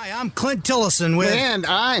 Hi, I'm Clint Tillison with... And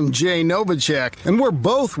I'm Jay Novacek, and we're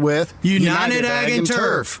both with... United Ag and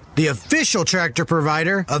Turf, the official tractor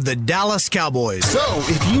provider of the Dallas Cowboys. So,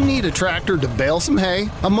 if you need a tractor to bale some hay,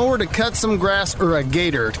 a mower to cut some grass, or a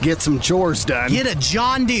gator to get some chores done... Get a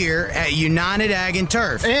John Deere at United Ag and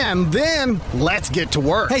Turf. And then, let's get to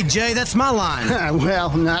work. Hey, Jay, that's my line.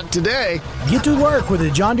 Well, not today. Get to work with a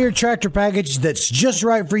John Deere tractor package that's just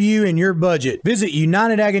right for you and your budget. Visit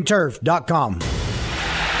UnitedAgAndTurf.com.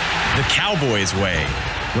 The Cowboys way,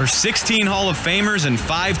 where 16 Hall of Famers and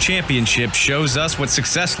 5 championships shows us what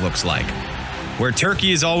success looks like. Where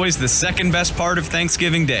turkey is always the second best part of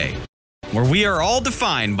Thanksgiving Day. Where we are all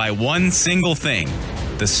defined by one single thing,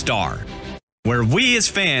 the star. Where we as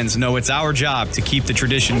fans know it's our job to keep the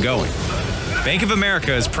tradition going. Bank of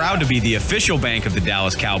America is proud to be the official bank of the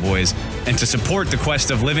Dallas Cowboys and to support the quest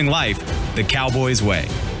of living life the Cowboys way.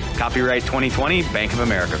 Copyright 2020, Bank of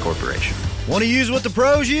America Corporation. Want to use what the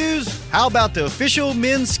pros use? How about the official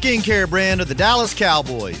men's skincare brand of the Dallas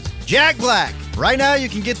Cowboys, Jack Black? Right now, you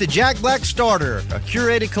can get the Jack Black Starter, a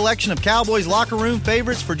curated collection of Cowboys locker room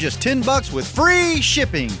favorites for just $10 with free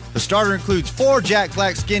shipping. The starter includes 4 Jack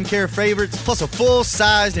Black skincare favorites plus a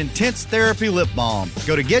full-sized intense therapy lip balm.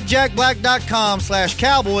 Go to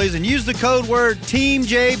getjackblack.com/Cowboys and use the code word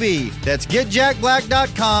TEAMJB. That's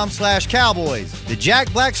getjackblack.com/Cowboys. The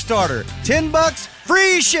Jack Black Starter, $10.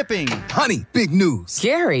 Free shipping. Honey, big news.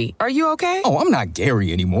 Gary, are you okay? Oh, I'm not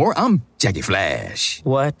Gary anymore. I'm Jackie Flash.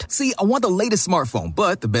 What? See, I want the latest smartphone,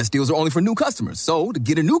 but the best deals are only for new customers. So, to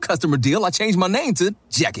get a new customer deal, I changed my name to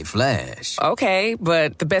Jackie Flash. Okay,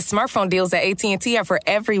 but the best smartphone deals at AT&T are for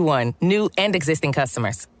everyone, new and existing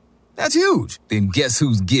customers. That's huge. Then guess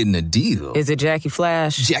who's getting a deal? Is it Jackie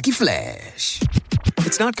Flash? Jackie Flash.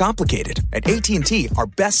 It's not complicated. At AT&T, our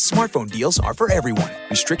best smartphone deals are for everyone.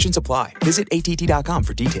 Restrictions apply. Visit att.com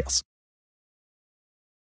for details.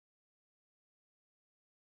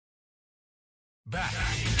 Back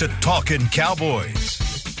to Talking Cowboys.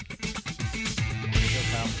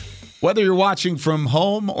 Whether you're watching from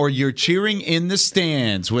home or you're cheering in the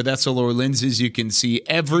stands with Essilor lenses, you can see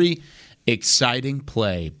every exciting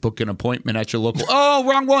play. Book an appointment at your local. Oh,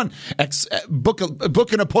 wrong one. Book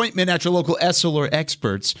an appointment at your local Essilor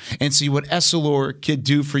experts and see what Essilor could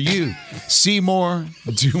do for you. See more,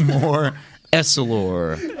 do more.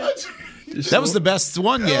 Essilor. That was the best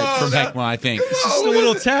one yet from Heckma, I think. It's just a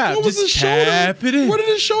little tap. Just tap it in. Where did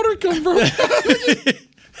his shoulder come from?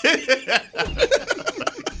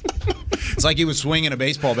 It's like he was swinging a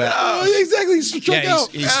baseball bat. Oh, exactly. He struck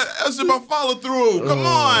out. That's about follow through. Come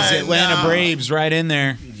on. It's Atlanta Braves right in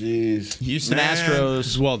there. Jeez. Houston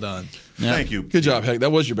Astros. Well done. Yeah. Thank you. Good job, Heck.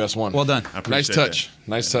 That was your best one. Well done. Nice touch.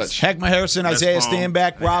 Nice touch. Heckma Harrison, Best Isaiah palm.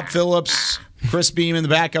 Stanback, Rob Phillips, Chris Beam in the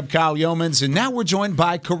backup, Kyle Yeomans, and now we're joined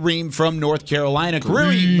by Kareem from North Carolina.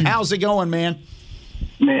 Kareem, how's it going, man?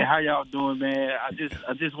 Man, how y'all doing, man? I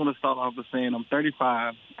just want to start off by saying I'm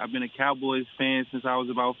 35. I've been a Cowboys fan since I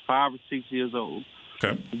was about 5 or 6 years old.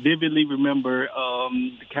 Okay. Vividly remember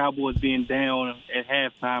the Cowboys being down at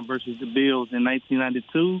halftime versus the Bills in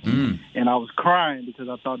 1992, and I was crying because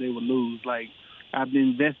I thought they would lose. Like, I've been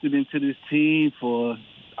invested into this team for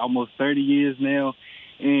almost 30 years now,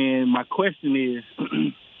 and my question is,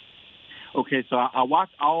 okay, so I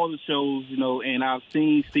watched all the shows, you know, and I've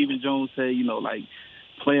seen Stephen Jones say, you know, like,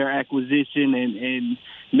 player acquisition and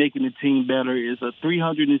making the team better is a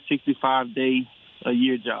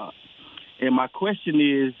 365-day-a-year job. And my question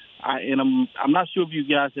is, I'm not sure if you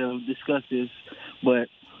guys have discussed this, but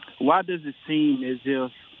why does it seem as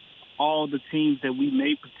if all the teams that we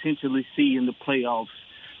may potentially see in the playoffs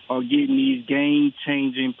are getting these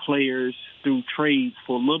game-changing players through trades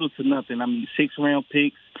for little to nothing? I mean, 6th-round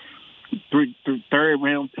picks,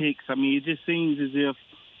 third-round picks. I mean, it just seems as if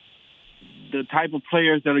the type of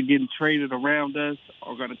players that are getting traded around us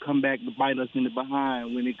are going to come back to bite us in the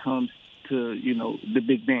behind when it comes to, you know, the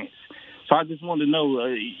big dance. So I just want to know,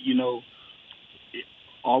 you know,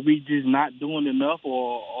 are we just not doing enough,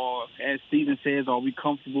 or as Steven says, are we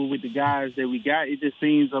comfortable with the guys that we got? It just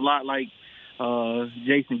seems a lot like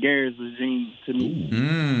Jason Garrett's regime to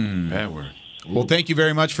me. Bad word. Well, thank you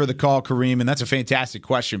very much for the call, Kareem, and that's a fantastic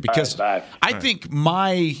question because I think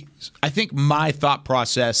my thought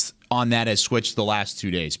process on that has switched the last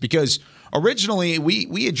 2 days because originally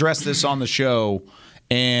we addressed this on the show,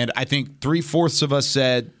 and I think 3/4 of us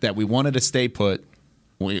said that we wanted to stay put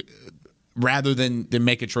rather than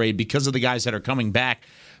make a trade because of the guys that are coming back.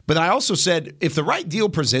 But I also said if the right deal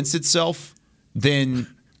presents itself, then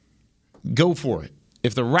go for it.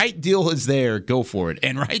 If the right deal is there, go for it.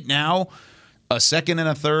 And right now, a second and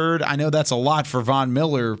a third, I know that's a lot for Von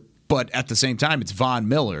Miller, but at the same time, it's Von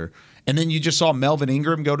Miller. And then you just saw Melvin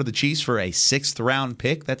Ingram go to the Chiefs for a 6th-round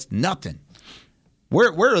pick. That's nothing.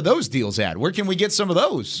 Where are those deals at? Where can we get some of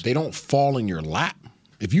those? They don't fall in your lap.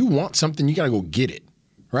 If you want something, you got to go get it,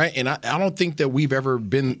 right? And I don't think that we've ever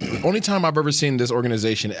been – only time I've ever seen this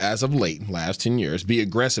organization as of late, last 10 years, be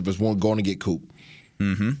aggressive is going to get Coop.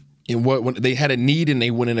 Mm-hmm. And when they had a need and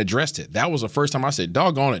they went and addressed it. That was the first time I said,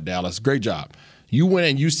 doggone it, Dallas, great job. You went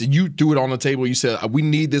and you threw it on the table. You said, we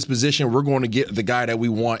need this position. We're going to get the guy that we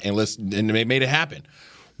want, and they made it happen.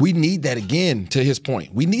 We need that again, to his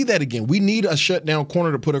point. We need that again. We need a shutdown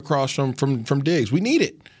corner to put across from Diggs. We need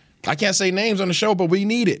it. I can't say names on the show, but we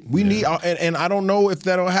need it. We need, and I don't know if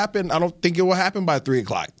that'll happen. I don't think it will happen by 3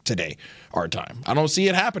 o'clock today, our time. I don't see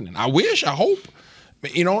it happening. I wish, I hope.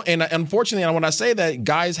 And unfortunately, when I say that,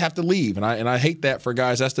 guys have to leave, and I hate that for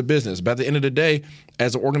guys. That's the business. But at the end of the day,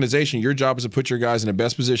 as an organization, your job is to put your guys in the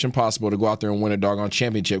best position possible to go out there and win a doggone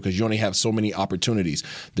championship because you only have so many opportunities.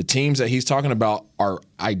 The teams that he's talking about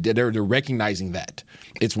they're recognizing that.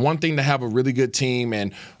 It's one thing to have a really good team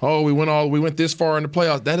and we went this far in the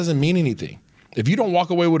playoffs. That doesn't mean anything. If you don't walk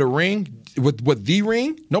away with a ring, with the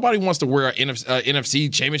ring, nobody wants to wear an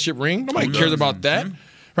NFC championship ring. Nobody cares about that. Mm-hmm.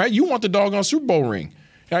 Right? You want the doggone Super Bowl ring.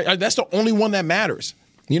 That's the only one that matters.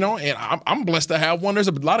 And I'm blessed to have one. There's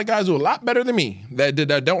a lot of guys who are a lot better than me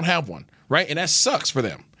that don't have one, right? And that sucks for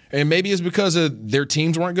them. And maybe it's because their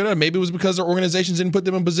teams weren't good enough. Maybe it was because their organizations didn't put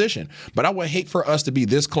them in position. But I would hate for us to be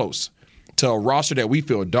this close to a roster that we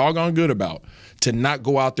feel doggone good about to not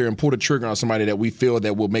go out there and pull the trigger on somebody that we feel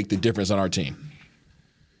that will make the difference on our team.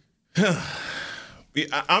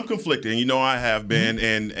 I'm conflicted, and I have been,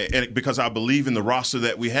 and because I believe in the roster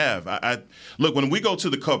that we have. I look, when we go to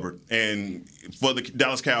the cupboard, and for the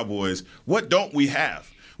Dallas Cowboys, what don't we have?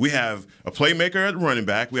 We have a playmaker at running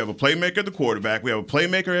back. We have a playmaker at the quarterback. We have a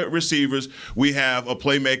playmaker at receivers. We have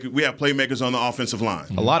playmakers on the offensive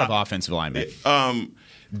line. A lot of offensive linemen.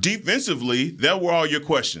 Defensively, that were all your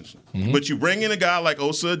questions. Mm-hmm. But you bring in a guy like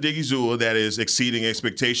Osa Odighizuwa that is exceeding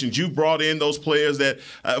expectations. You brought in those players that,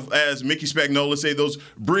 as Mickey Spagnola say, those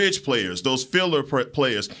bridge players, those filler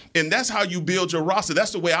players. And that's how you build your roster.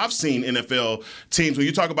 That's the way I've seen NFL teams. When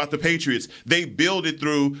you talk about the Patriots, they build it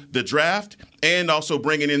through the draft and also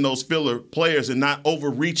bringing in those filler players and not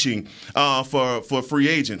overreaching for free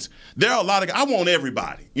agents. There are a lot of – I want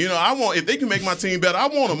everybody. If they can make my team better, I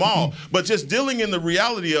want them all. But just dealing in the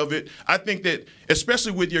reality of it, I think that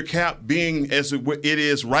especially with your cap being as it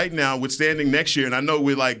is right now, withstanding next year, and I know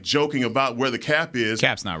we're joking about where the cap is.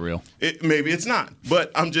 Cap's not real. Maybe it's not.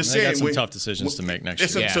 But I'm just saying. Got some tough decisions to make next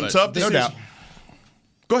year. Some tough decisions. No doubt.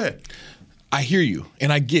 Go ahead. I hear you,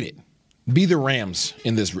 and I get it. Be the Rams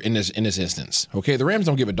in this instance. Okay, the Rams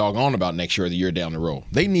don't give a doggone about next year or the year down the road.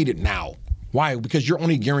 They need it now. Why? Because you're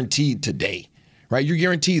only guaranteed today, right? You're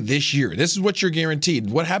guaranteed this year. This is what you're guaranteed.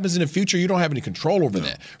 What happens in the future, you don't have any control over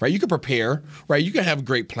that, right? You can prepare, right? You can have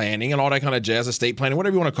great planning and all that kind of jazz, estate planning,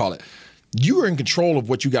 whatever you want to call it. You are in control of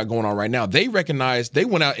what you got going on right now. They recognize they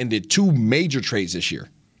went out and did 2 major trades this year.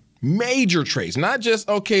 Major trades, not just,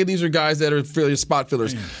 these are guys that are spot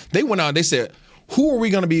fillers. Man. They went out, they said, who are we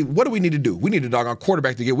going to be? What do we need to do? We need a doggone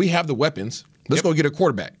quarterback to get. We have the weapons. Let's go get a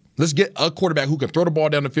quarterback. Let's get a quarterback who can throw the ball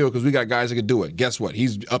down the field because we got guys that can do it. Guess what?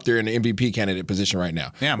 He's up there in the MVP candidate position right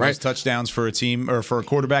now. Yeah, right? most touchdowns for a team or for a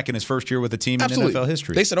quarterback in his first year with a team Absolutely. In NFL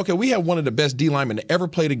history. They said, we have one of the best D linemen to ever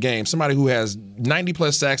play the game, somebody who has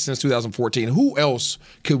 90-plus sacks since 2014. Who else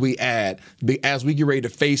could we add as we get ready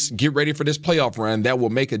for this playoff run that will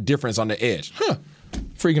make a difference on the edge?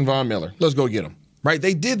 Freaking Von Miller. Let's go get him. Right?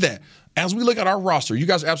 They did that. As we look at our roster, you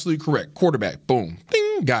guys are absolutely correct. Quarterback, boom,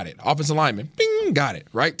 bing, got it. Offensive lineman, bing, got it.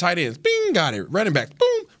 Right? Tight ends, bing, got it. Running backs,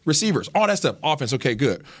 boom. Receivers, all that stuff. Offense, okay,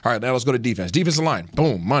 good. All right, now let's go to defense. Defensive line,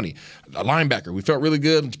 boom, money. A linebacker, we felt really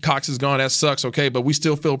good. Cox is gone, that sucks, okay, but we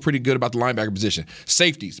still feel pretty good about the linebacker position.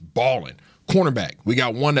 Safeties, balling. Cornerback, we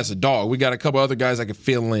got one that's a dog. We got a couple other guys that can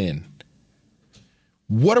fill in.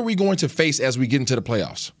 What are we going to face as we get into the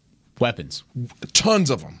playoffs? Weapons. Tons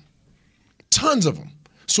of them. Tons of them.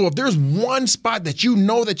 So if there's one spot that you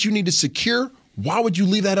know that you need to secure, why would you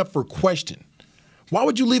leave that up for question? Why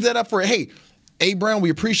would you leave that up for, hey, A. Brown, we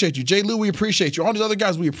appreciate you. J. Lou, we appreciate you. All these other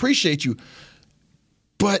guys, we appreciate you.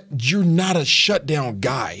 But you're not a shutdown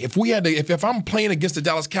guy. If I'm playing against the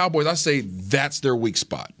Dallas Cowboys, I say that's their weak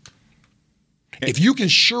spot. If you can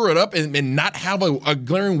shore it up and not have a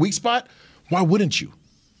glaring weak spot, why wouldn't you?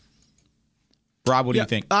 Rob, what do you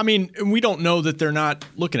think? I mean, we don't know that they're not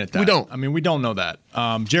looking at that. We don't. I mean, we don't know that.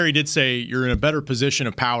 Jerry did say you're in a better position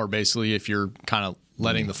of power, basically, if you're kind of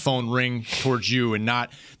letting the phone ring towards you and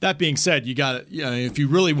not. That being said, you got to, if you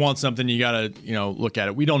really want something, you got to, look at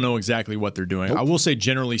it. We don't know exactly what they're doing. Nope. I will say,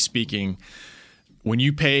 generally speaking, when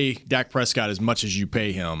you pay Dak Prescott as much as you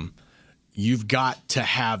pay him, you've got to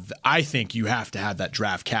have, I think you have to have that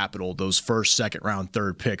draft capital, those first, second round,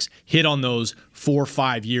 third picks, hit on those 4 or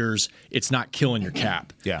 5 years. It's not killing your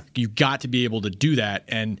cap. Yeah. You've got to be able to do that.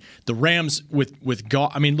 And the Rams with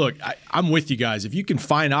Goff, I mean, look, I'm with you guys. If you can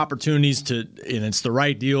find opportunities and it's the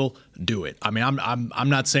right deal, do it. I mean, I'm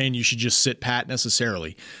not saying you should just sit pat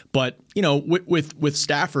necessarily. But, with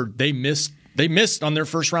Stafford, they missed on their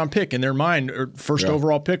first round pick in their mind, or first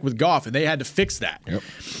overall pick with Goff, and they had to fix that. Yep.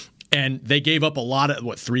 And they gave up a lot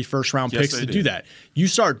of, 3 first-round picks to do that. You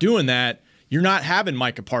start doing that, you're not having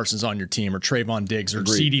Micah Parsons on your team or Trayvon Diggs or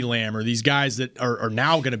CeeDee Lamb or these guys that are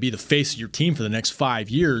now going to be the face of your team for the next 5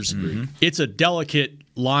 years. Mm-hmm. It's a delicate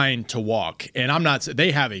line to walk. And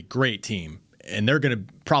they have a great team, and they're going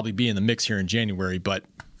to probably be in the mix here in January, but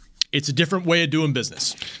it's a different way of doing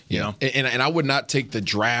business. And I would not take the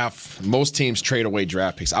draft. Most teams trade away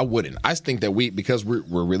draft picks. I wouldn't. I think that because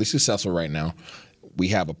we're really successful right now, we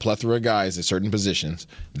have a plethora of guys at certain positions.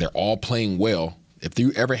 They're all playing well. If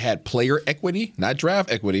you ever had player equity, not draft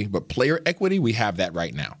equity, but player equity, we have that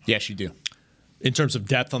right now. Yes, you do. In terms of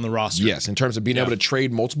depth on the roster? Yes, in terms of being able to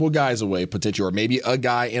trade multiple guys away, potentially, or maybe a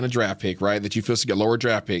guy and a draft pick, right, that you feel to get a lower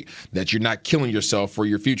draft pick, that you're not killing yourself for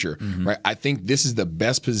your future, right? I think this is the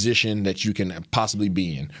best position that you can possibly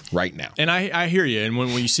be in right now. And I hear you. And when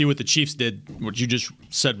you see what the Chiefs did, what you just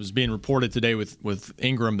said was being reported today with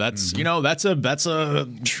Ingram, that's that's a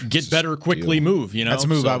get better quickly move. That's a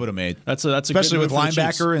move I would have made. That's a especially good with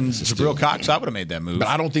linebacker and Jabril Cox. I would have made that move. But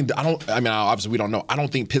I mean, obviously we don't know. I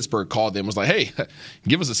don't think Pittsburgh called them and was like, hey,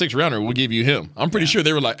 give us a 6th rounder, we'll give you him. I'm pretty sure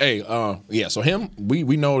they were like, hey, so him,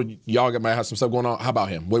 we know y'all might have some stuff going on. How about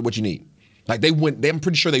him? What you need? Like I'm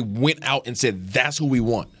pretty sure they went out and said, that's who we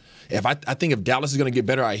want. I think if Dallas is going to get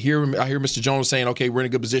better, I hear Mr. Jones saying, okay, we're in a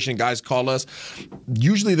good position, guys call us.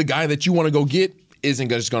 Usually the guy that you want to go get isn't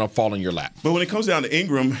just going to fall in your lap. But when it comes down to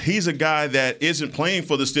Ingram, he's a guy that isn't playing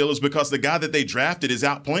for the Steelers because the guy that they drafted is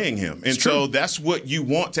outplaying him. And so that's what you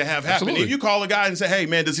want to have happen. Absolutely. If you call a guy and say, hey,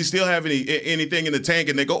 man, does he still have anything in the tank?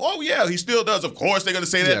 And they go, oh, yeah, he still does. Of course they're going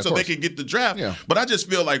to say that so they can get the draft. Yeah. But I just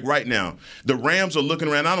feel like right now the Rams are looking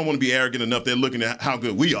around. I don't want to be arrogant enough. They're looking at how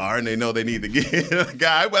good we are, and they know they need to get a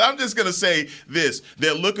guy. But I'm just going to say this.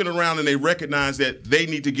 They're looking around, and they recognize that they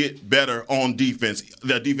need to get better on defense.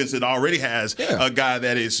 The defense that already has a guy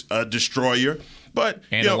that is a destroyer. But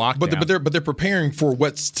they're preparing for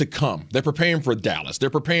what's to come. They're preparing for Dallas. They're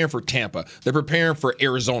preparing for Tampa. They're preparing for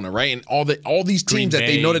Arizona, right? And all these teams that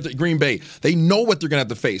they know that Green Bay, they know what they're going to have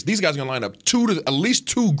to face. These guys are going to line up at least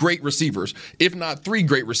 2 great receivers, if not 3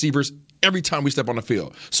 great receivers, every time we step on the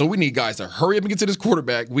field. So we need guys to hurry up and get to this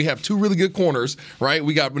quarterback. We have 2 really good corners, right?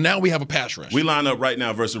 Now we have a pass rush. We line up right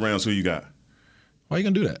now versus the Rams. Who you got? Why are you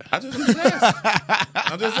going to do that?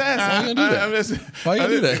 I'm just asking. Why are you going to do that? Why are you going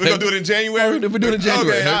to do that? We're going to do it in January? We're doing it in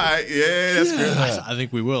January. Okay, all right. Yeah, that's good. I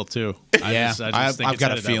think we will, too. I've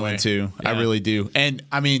got a feeling, too. Yeah. I really do. And,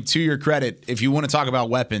 I mean, to your credit, if you want to talk about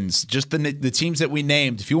weapons, just the teams that we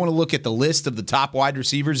named, if you want to look at the list of the top wide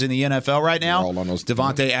receivers in the NFL right now,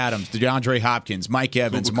 Devontae Adams, DeAndre Hopkins, Mike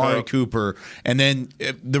Evans, Amari Cooper, and then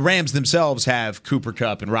the Rams themselves have Cooper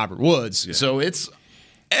Kupp and Robert Woods. Yeah. So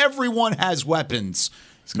everyone has weapons.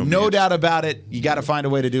 No doubt about it. You got to find a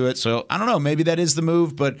way to do it. So, I don't know. Maybe that is the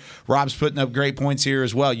move, but Rob's putting up great points here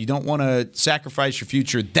as well. You don't want to sacrifice your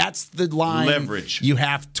future. That's the line you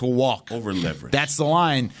have to walk. Over leverage. That's the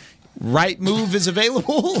line. Right move is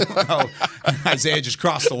available. Isaiah just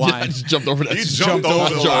crossed the line. Just jumped over that. He jumped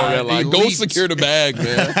over the line. Go secure the bag,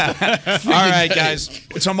 man. All right, guys.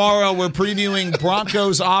 Tomorrow we're previewing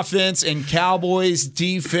Broncos offense and Cowboys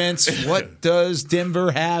defense. What does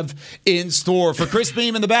Denver have in store? For Chris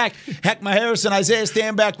Beam in the back, Heckma Harrison, Isaiah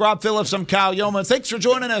Stanback, Rob Phillips, I'm Kyle Yeoman. Thanks for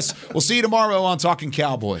joining us. We'll see you tomorrow on Talking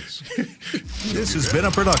Cowboys. This has been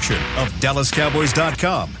a production of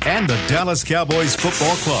DallasCowboys.com and the Dallas Cowboys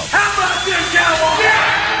Football Club. How about this, Cowboys? Yeah!